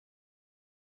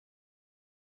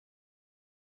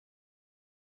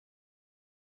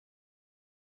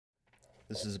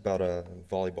This is about a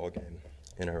volleyball game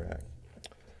in Iraq.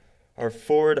 Our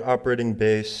forward operating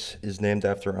base is named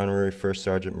after Honorary First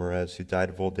Sergeant Merez, who died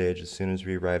of old age as soon as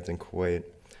we arrived in Kuwait.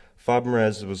 FOB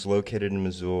Merez was located in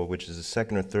Mosul, which is the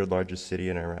second or third largest city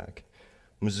in Iraq.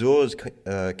 Mosul is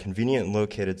conveniently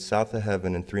located south of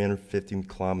Heaven and 350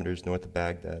 kilometers north of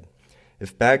Baghdad.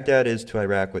 If Baghdad is to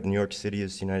Iraq what New York City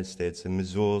is to the United States, then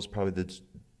Mosul is probably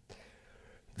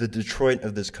the Detroit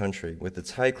of this country. With its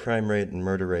high crime rate and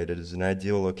murder rate, it is an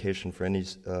ideal location for any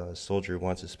soldier who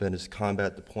wants to spend his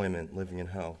combat deployment living in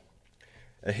hell.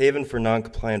 A haven for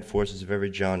non-compliant forces of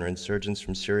every genre, insurgents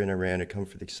from Syria and Iran who come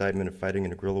for the excitement of fighting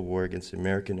in a guerrilla war against the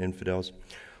American infidels,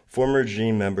 former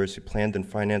regime members who planned and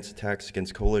financed attacks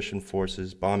against coalition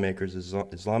forces, bomb makers,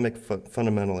 Islamic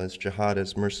fundamentalists,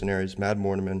 jihadists, mercenaries, mad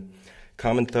mortarmen,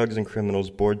 common thugs and criminals,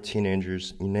 bored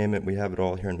teenagers, you name it, we have it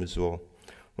all here in Mosul.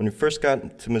 When we first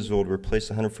got to Mosul to replace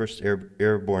the 101st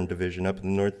Airborne Division up in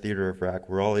the North Theater of Iraq,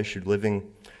 we're all issued living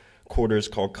quarters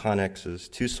called connexes,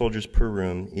 2 soldiers per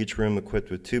room, each room equipped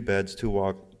with 2 beds, 2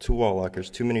 wall lockers,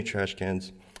 2 mini trash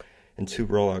cans, and 2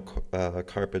 roll-out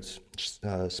carpets.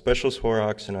 Specialist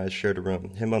Horrocks and I shared a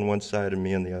room, him on one side and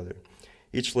me on the other.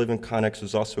 Each living connex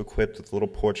was also equipped with a little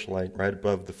porch light right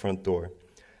above the front door.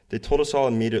 They told us all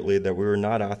immediately that we were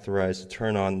not authorized to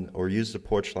turn on or use the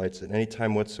porch lights at any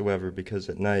time whatsoever because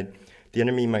at night the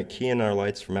enemy might key in our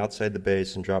lights from outside the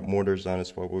base and drop mortars on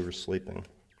us while we were sleeping.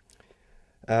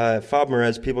 At FOB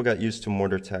Merez, people got used to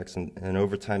mortar attacks and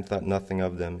over time thought nothing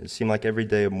of them. It seemed like every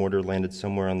day a mortar landed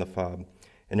somewhere on the FOB.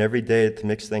 And every day, to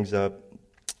mix things up,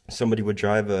 somebody would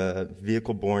drive a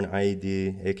vehicle-borne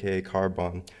IED, aka car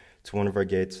bomb, to one of our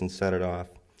gates and set it off.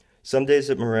 Some days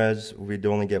at Merez, we'd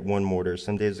only get 1 mortar,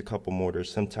 some days a couple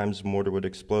mortars. Sometimes the mortar would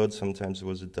explode, sometimes it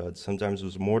was a dud. Sometimes it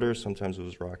was a mortar, sometimes it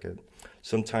was rocket.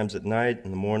 Sometimes at night,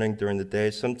 in the morning, during the day,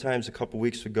 sometimes a couple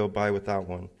weeks would go by without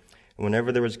one. And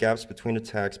whenever there was gaps between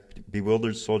attacks,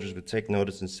 bewildered soldiers would take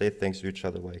notice and say things to each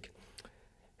other like,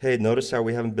 "Hey, notice how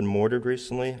we haven't been mortared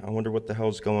recently? I wonder what the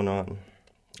hell's going on."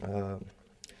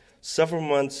 Several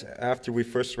months after we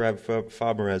first arrived at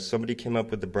FOB Merez, somebody came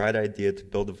up with the bright idea to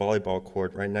build a volleyball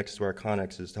court right next to our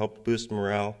connexes to help boost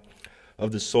morale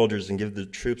of the soldiers and give the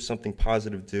troops something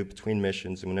positive to do between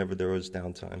missions and whenever there was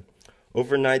downtime.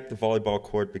 Overnight, the volleyball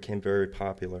court became very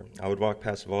popular. I would walk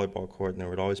past the volleyball court and there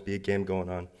would always be a game going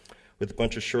on with a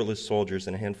bunch of shirtless soldiers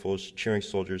and a handful of cheering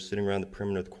soldiers sitting around the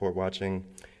perimeter of the court watching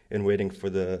and waiting for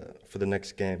the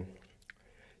next game.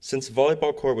 Since the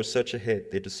volleyball court was such a hit,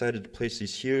 they decided to place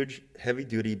these huge,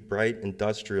 heavy-duty, bright,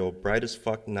 industrial,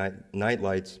 bright-as-fuck night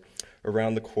lights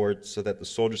around the court so that the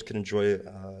soldiers could enjoy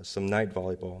some night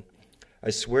volleyball. I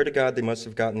swear to God they must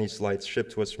have gotten these lights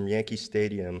shipped to us from Yankee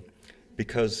Stadium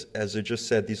because, as I just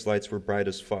said, these lights were bright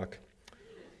as fuck.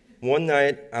 One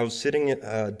night, I was sitting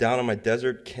down on my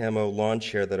desert camo lawn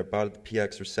chair that I bought at the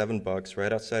PX for $7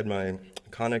 right outside my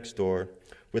Connex door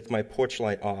with my porch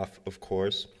light off, of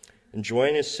course,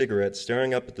 enjoying a cigarette,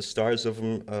 staring up at the stars of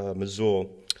Mosul,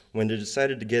 when they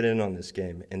decided to get in on this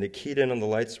game, and they keyed in on the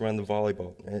lights around the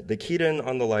volleyball. They keyed in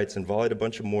on the lights and volleyed a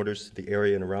bunch of mortars to the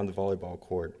area and around the volleyball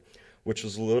court, which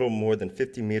was a little more than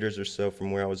 50 meters or so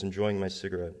from where I was enjoying my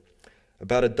cigarette.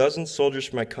 About a dozen soldiers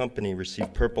from my company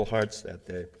received Purple Hearts that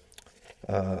day,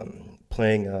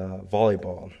 playing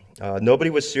volleyball. Nobody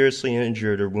was seriously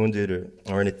injured or wounded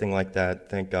or anything like that,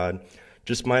 thank God.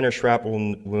 Just minor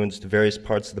shrapnel wounds to various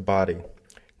parts of the body.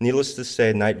 Needless to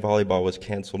say, night volleyball was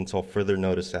canceled until further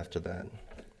notice after that.